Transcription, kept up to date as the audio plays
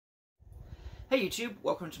Hey YouTube,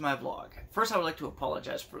 welcome to my vlog. First I would like to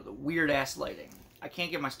apologize for the weird ass lighting. I can't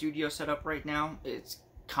get my studio set up right now. It's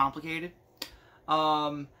complicated.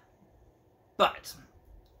 But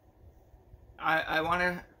I want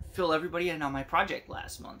to fill everybody in on my project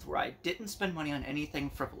last month where I didn't spend money on anything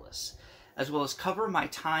frivolous, as well as cover my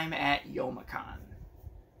time at Youmacon.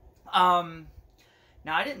 Now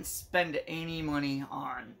I didn't spend any money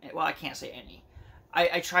on, well, I can't say any.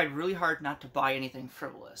 I tried really hard not to buy anything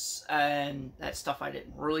frivolous, and that stuff I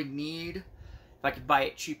didn't really need. If I could buy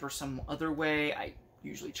it cheaper some other way, I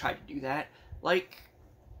usually try to do that. Like,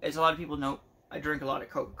 as a lot of people know, I drink a lot of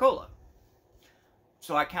Coca-Cola.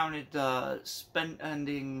 So I counted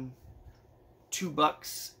spending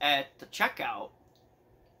 $2 at the checkout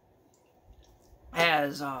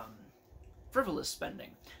as frivolous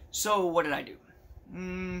spending. So what did I do?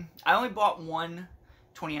 I only bought one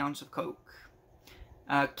 20 ounce of Coke,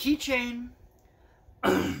 keychain,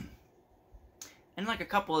 and like a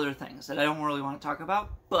couple other things that I don't really want to talk about,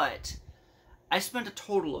 but I spent a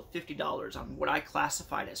total of $50 on what I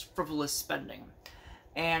classified as frivolous spending.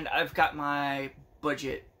 And I've got my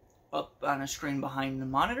budget up on a screen behind the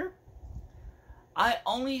monitor. I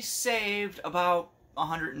only saved about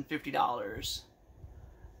 $150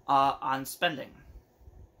 on spending.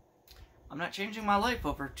 I'm not changing my life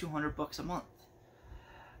over 200 bucks a month.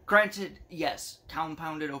 Granted, yes,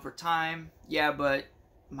 compounded over time, yeah, but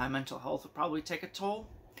my mental health would probably take a toll,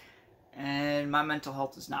 and my mental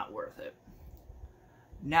health is not worth it.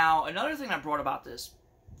 Now, another thing I brought about this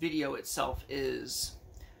video itself is,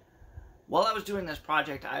 while I was doing this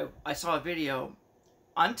project, I saw a video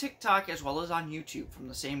on TikTok as well as on YouTube from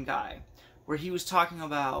the same guy, where he was talking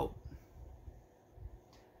about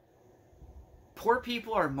poor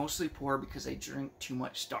people are mostly poor because they drink too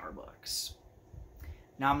much Starbucks.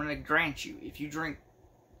 Now, I'm going to grant you, if you drink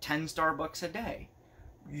 10 Starbucks a day,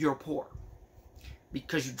 you're poor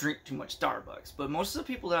because you drink too much Starbucks. But most of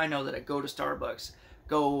the people that I know that go to Starbucks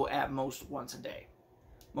go at most once a day.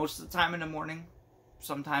 Most of the time in the morning,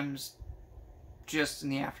 sometimes just in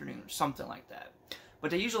the afternoon, something like that.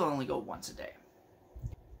 But they usually only go once a day.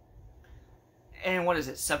 And what is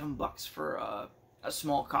it, $7 for a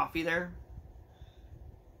small coffee there?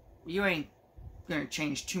 You ain't going to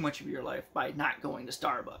change too much of your life by not going to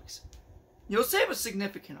Starbucks. You'll save a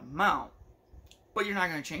significant amount, but you're not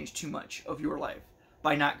going to change too much of your life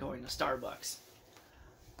by not going to Starbucks.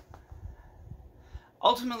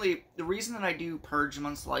 Ultimately, the reason that I do purge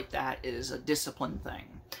months like that is a discipline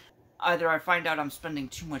thing. Either I find out I'm spending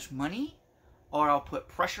too much money, or I'll put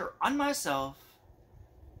pressure on myself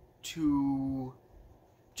to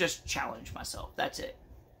just challenge myself. That's it.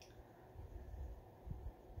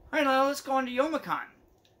 Alright, now let's go on to Youmacon.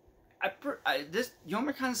 This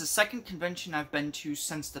Youmacon is the second convention I've been to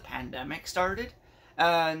since the pandemic started,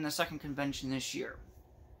 and the second convention this year.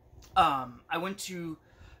 I went to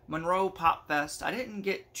Monroe Pop Fest. I didn't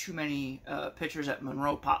get too many pictures at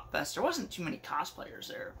Monroe Pop Fest. There wasn't too many cosplayers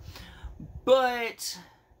there, but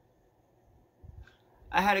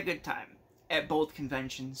I had a good time at both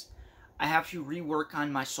conventions. I have to rework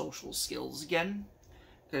on my social skills again,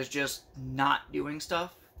 because just not doing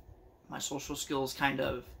stuff, my social skills kind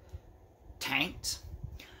of tanked.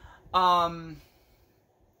 So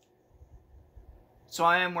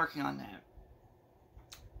I am working on that.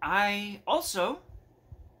 I also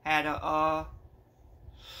had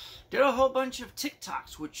did a whole bunch of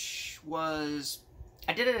TikToks, which was,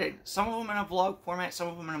 I did it, some of them in a vlog format, some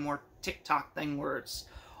of them in a more TikTok thing where it's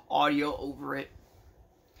audio over it.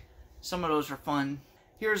 Some of those are fun.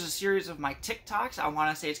 Here's a series of my TikToks. I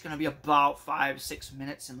want to say it's going to be about 5-6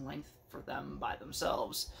 minutes in length for them by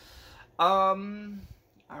themselves.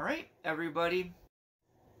 Alright, everybody.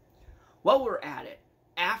 While we're at it,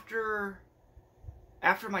 after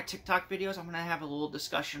my TikTok videos, I'm going to have a little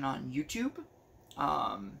discussion on YouTube.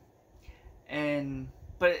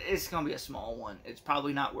 But it's going to be a small one. It's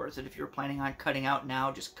probably not worth it. If you're planning on cutting out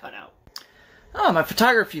now, just cut out. My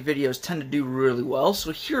photography videos tend to do really well,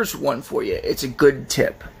 so here's one for you. It's a good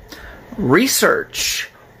tip. Research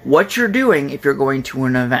what you're doing if you're going to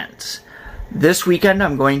an event. This weekend,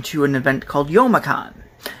 I'm going to an event called Youmacon,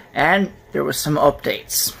 and there was some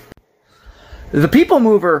updates. The People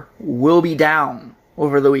Mover will be down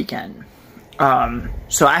over the weekend,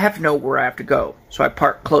 so I have to know where I have to go, so I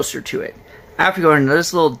park closer to it. I have to go into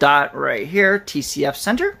this little dot right here, TCF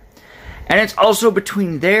Center, and it's also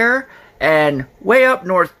between there and way up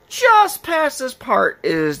north, just past this part,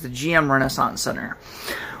 is the GM Renaissance Center,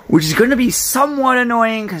 which is going to be somewhat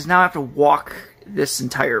annoying because now I have to walk this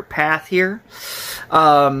entire path here.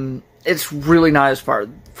 It's really not as far.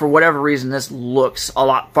 For whatever reason, this looks a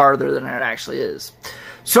lot farther than it actually is.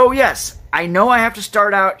 So yes, I know I have to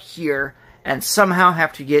start out here and somehow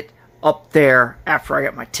have to get up there after I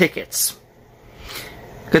get my tickets.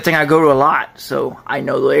 Good thing I go to a lot, so I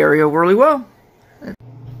know the area really well.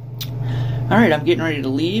 Alright, I'm getting ready to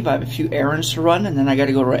leave. I have a few errands to run, and then I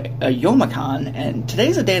gotta go to a Youmacon, and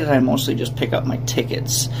today's a day that I mostly just pick up my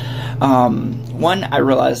tickets. One, I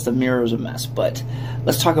realize the mirror is a mess, but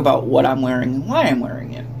let's talk about what I'm wearing and why I'm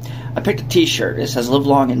wearing it. I picked a t-shirt. It says Live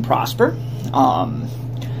Long and Prosper.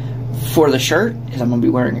 For the shirt, because I'm going to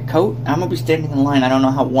be wearing a coat, I'm going to be standing in line. I don't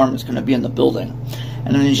know how warm it's going to be in the building.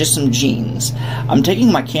 And then just some jeans. I'm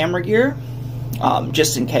taking my camera gear,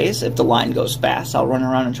 just in case. If the line goes fast, I'll run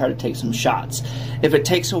around and try to take some shots. If it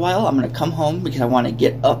takes a while, I'm going to come home because I want to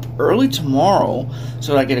get up early tomorrow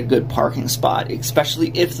so that I get a good parking spot,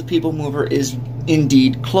 especially if the People Mover is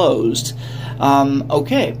indeed closed.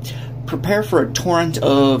 Okay. Prepare for a torrent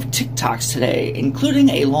of TikToks today, including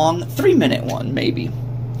a long 3-minute one, maybe.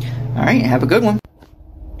 Alright, have a good one.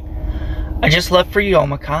 I just left for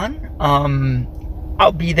Youmacon.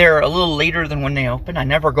 I'll be there a little later than when they open. I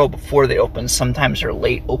never go before they open. Sometimes they're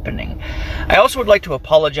late opening. I also would like to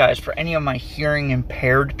apologize for any of my hearing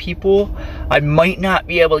impaired people. I might not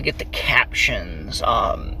be able to get the captions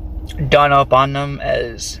done up on them,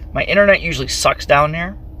 as my internet usually sucks down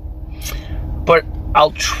there. But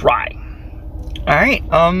I'll try. Alright,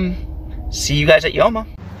 see you guys at Yoma.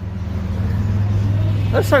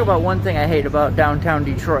 Let's talk about one thing I hate about downtown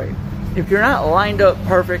Detroit. If you're not lined up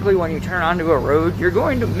perfectly when you turn onto a road, you're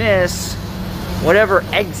going to miss whatever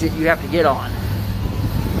exit you have to get on.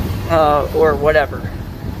 Or whatever.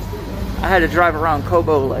 I had to drive around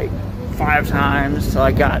Kobo like 5 times till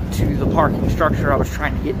I got to the parking structure I was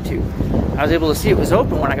trying to get to. I was able to see it was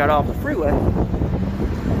open when I got off the freeway,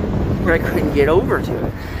 but I couldn't get over to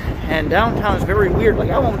it. And downtown is very weird. Like,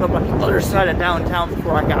 I woke up on the other side of downtown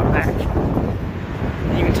before I got back.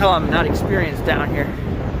 You can tell I'm not experienced down here.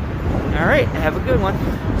 Alright, have a good one.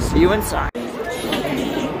 See you inside.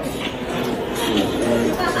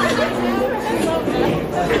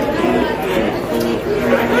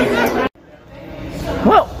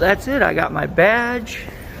 Well, that's it. I got my badge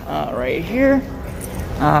right here.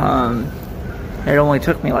 It only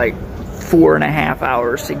took me like 4.5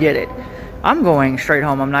 hours to get it. I'm going straight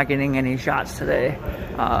home. I'm not getting any shots today.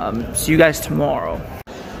 See you guys tomorrow.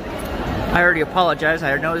 I already apologize.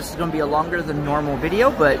 I know this is going to be a longer than normal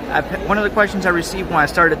video, but one of the questions I received when I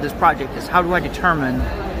started this project is how do I determine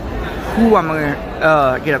who I'm going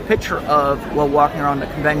to get a picture of while walking around the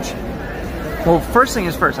convention? Well, first thing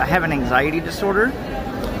is first, I have an anxiety disorder,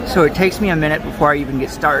 so it takes me a minute before I even get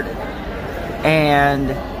started.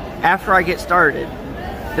 And after I get started,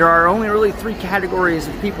 there are only really 3 categories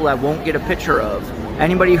of people I won't get a picture of.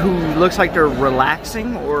 Anybody who looks like they're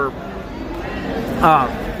relaxing or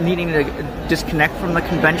needing to disconnect from the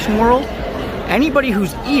convention world, anybody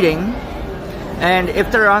who's eating, and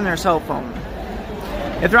if they're on their cell phone.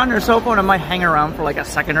 If they're on their cell phone, I might hang around for like a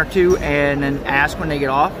second or two and then ask when they get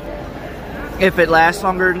off. If it lasts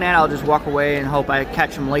longer than that, I'll just walk away and hope I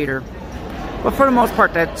catch them later. But for the most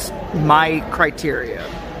part, that's my criteria.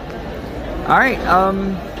 Alright,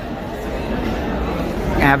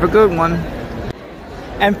 have a good one.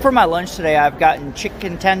 And for my lunch today, I've gotten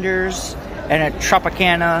chicken tenders and a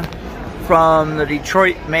Tropicana from the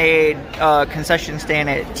Detroit-made concession stand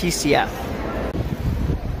at TCF.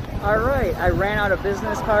 Alright, I ran out of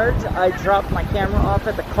business cards. I dropped my camera off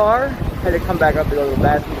at the car. Had to come back up to go to the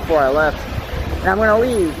bathroom before I left. And I'm going to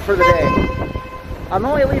leave for the day. I'm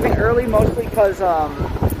only leaving early mostly because I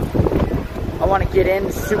want to get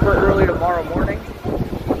in super early tomorrow morning.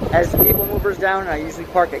 As the People Mover's down, I usually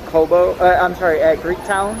park at Kobo, at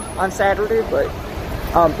Greektown on Saturday, but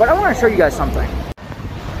I want to show you guys something.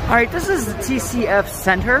 Alright, this is the TCF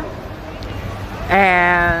Center,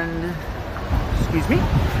 and, excuse me,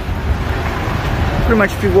 pretty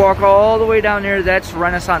much if you walk all the way down there, that's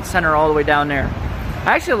Renaissance Center all the way down there.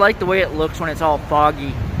 I actually like the way it looks when it's all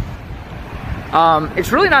foggy.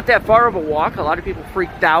 It's really not that far of a walk. A lot of people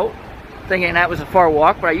freaked out thinking that was a far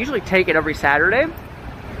walk, but I usually take it every Saturday.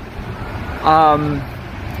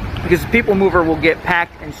 Because the People Mover will get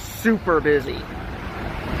packed and super busy.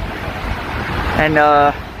 And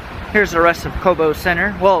here's the rest of Kobo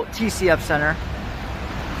Center. Well, TCF Center.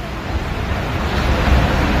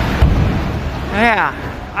 Yeah,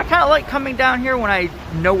 I kind of like coming down here when I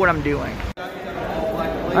know what I'm doing.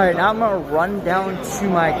 Alright, now I'm going to run down to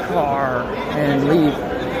my car and leave.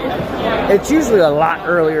 It's usually a lot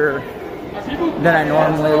earlier than I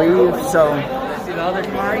normally leave, so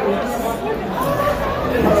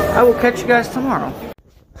I will catch you guys tomorrow.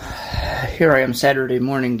 here I am Saturday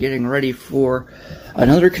morning getting ready for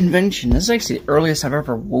another convention. This is actually the earliest I've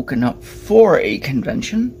ever woken up for a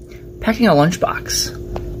convention. Packing a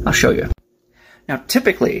lunchbox. I'll show you. Now,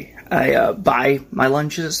 typically, I buy my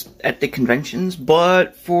lunches at the conventions,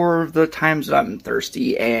 but for the times that I'm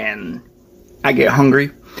thirsty and I get hungry,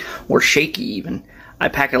 or shaky even, I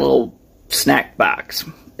pack a little snack box.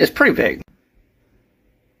 It's pretty big.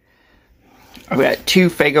 I've got 2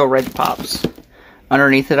 Faygo Red Pops.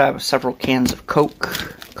 Underneath it, I have several cans of Coke,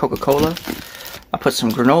 Coca-Cola. I put some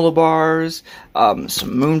granola bars,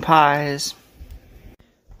 some moon pies.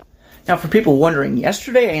 Now, for people wondering,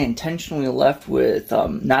 yesterday I intentionally left with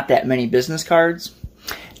not that many business cards.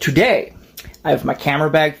 Today, I have my camera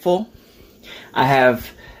bag full. I have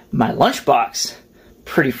my lunchbox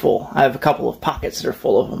pretty full. I have a couple of pockets that are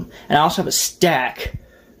full of them. And I also have a stack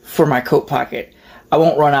for my coat pocket. I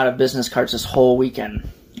won't run out of business cards this whole weekend.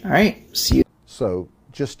 All right, see you. So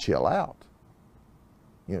just chill out.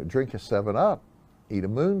 You know, drink a 7-Up, eat a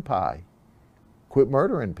moon pie, quit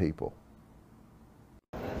murdering people.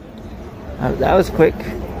 That was quick.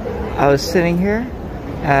 I was sitting here,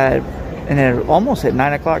 and then almost at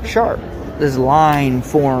 9 o'clock sharp, this line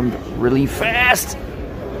formed really fast.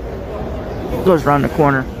 Goes around the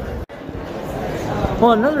corner.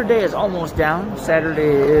 Well, another day is almost down. Saturday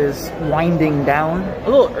is winding down a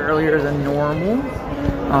little earlier than normal.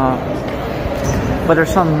 But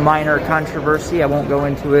there's some minor controversy. I won't go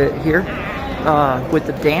into it here with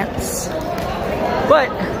the dance. But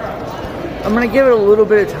I'm going to give it a little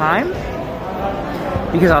bit of time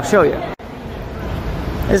because I'll show you.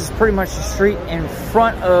 This is pretty much the street in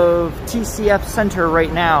front of TCF Center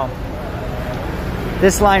right now.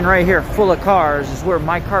 This line right here, full of cars, is where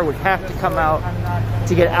my car would have to come out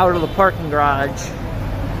to get out of the parking garage.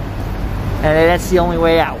 And that's the only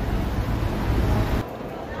way out.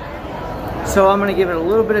 So I'm going to give it a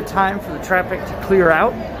little bit of time for the traffic to clear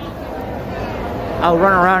out. I'll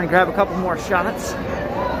run around and grab a couple more shots.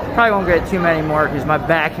 Probably won't get too many more because my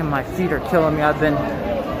back and my feet are killing me. I've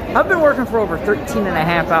been working for over 13 and a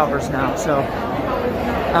half hours now, so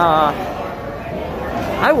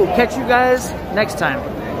I will catch you guys next time.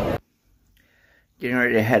 Getting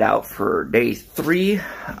ready to head out for day 3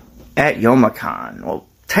 at Youmacon. Well,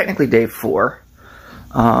 technically day 4,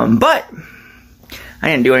 but I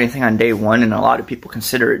didn't do anything on day 1, and a lot of people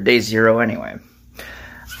consider it day 0 anyway.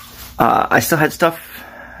 I still had stuff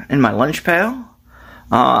in my lunch pail,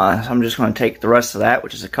 so I'm just going to take the rest of that,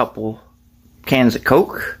 which is a couple cans of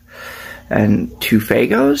Coke and 2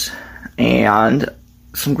 Faygos and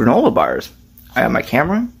some granola bars. I have my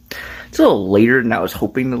camera. It's a little later than I was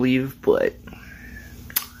hoping to leave, but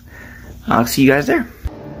I'll see you guys there.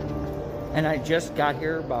 And I just got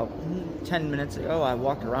here about 10 minutes ago. I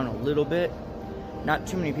walked around a little bit. Not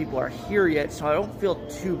too many people are here yet, so I don't feel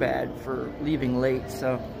too bad for leaving late.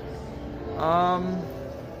 So,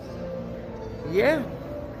 yeah.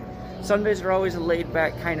 Sundays are always a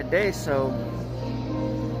laid-back kind of day, so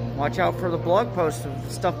watch out for the blog post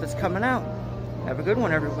of stuff that's coming out. Have a good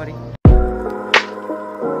one, everybody.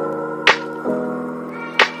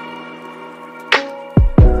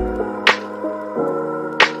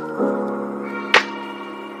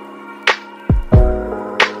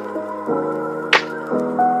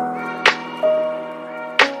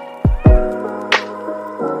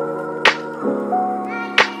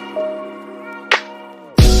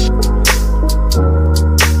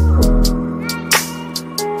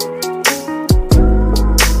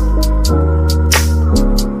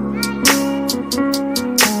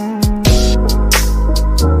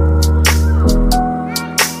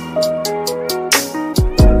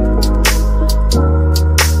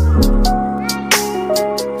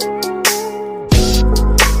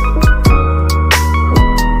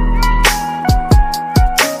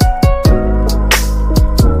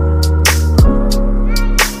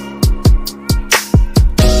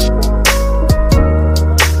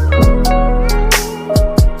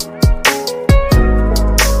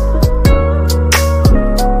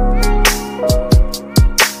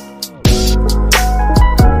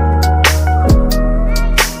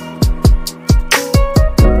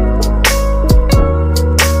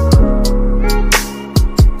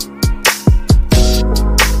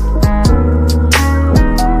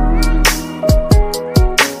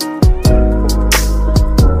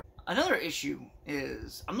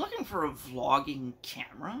 Is I'm looking for a vlogging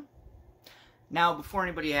camera. Now, before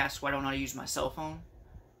anybody asks why don't I use my cell phone,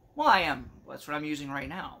 well, I am. That's what I'm using right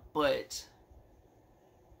now. But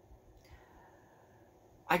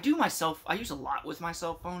I use a lot with my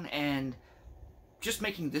cell phone, and just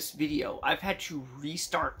making this video, I've had to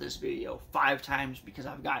restart this video 5 times because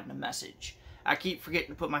I've gotten a message. I keep forgetting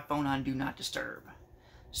to put my phone on Do Not Disturb.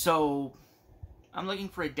 So I'm looking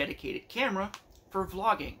for a dedicated camera for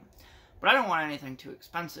vlogging. But I don't want anything too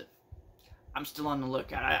expensive. I'm still on the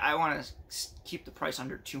lookout. I want to keep the price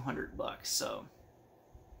under 200 bucks, so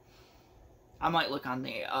I might look on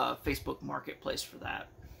the Facebook Marketplace for that.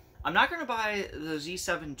 I'm not going to buy the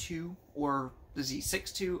Z7 II or the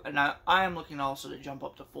Z6 II, and I am looking also to jump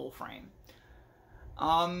up to full frame.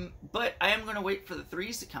 But I am going to wait for the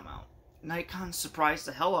 3s to come out. Nikon surprised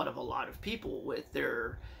the hell out of a lot of people with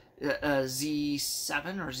their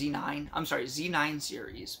Z7 or Z9, I'm sorry, Z9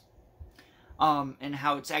 series. And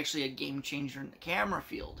how it's actually a game changer in the camera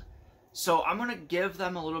field. So I'm going to give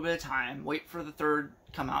them a little bit of time, wait for the 3rd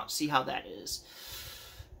to come out, see how that is.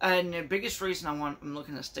 And the biggest reason I'm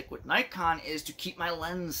looking to stick with Nikon is to keep my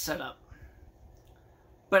lens set up.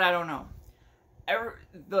 But I don't know.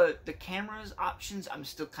 The camera's options, I'm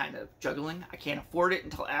still kind of juggling. I can't afford it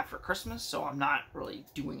until after Christmas, so I'm not really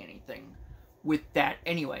doing anything with that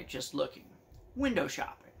anyway, just looking. Window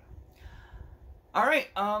shopping. Alright,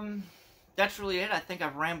 that's really it. I think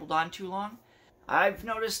I've rambled on too long. I've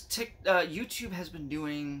noticed YouTube has been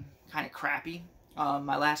doing kind of crappy.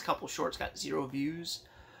 My last couple shorts got 0 views.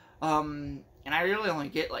 And I really only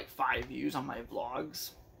get like 5 views on my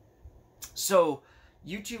vlogs. So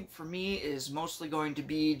YouTube for me is mostly going to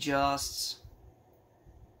be just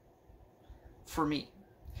for me.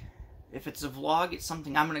 If it's a vlog, it's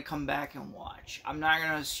something I'm going to come back and watch. I'm not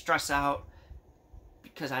going to stress out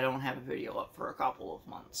because I don't have a video up for a couple of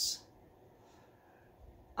months.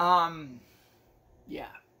 Yeah.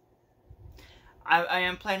 I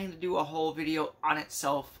am planning to do a whole video on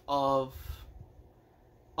itself of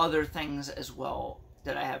other things as well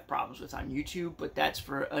that I have problems with on YouTube, but that's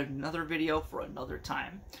for another video for another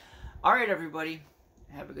time. Alright, everybody.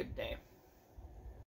 Have a good day.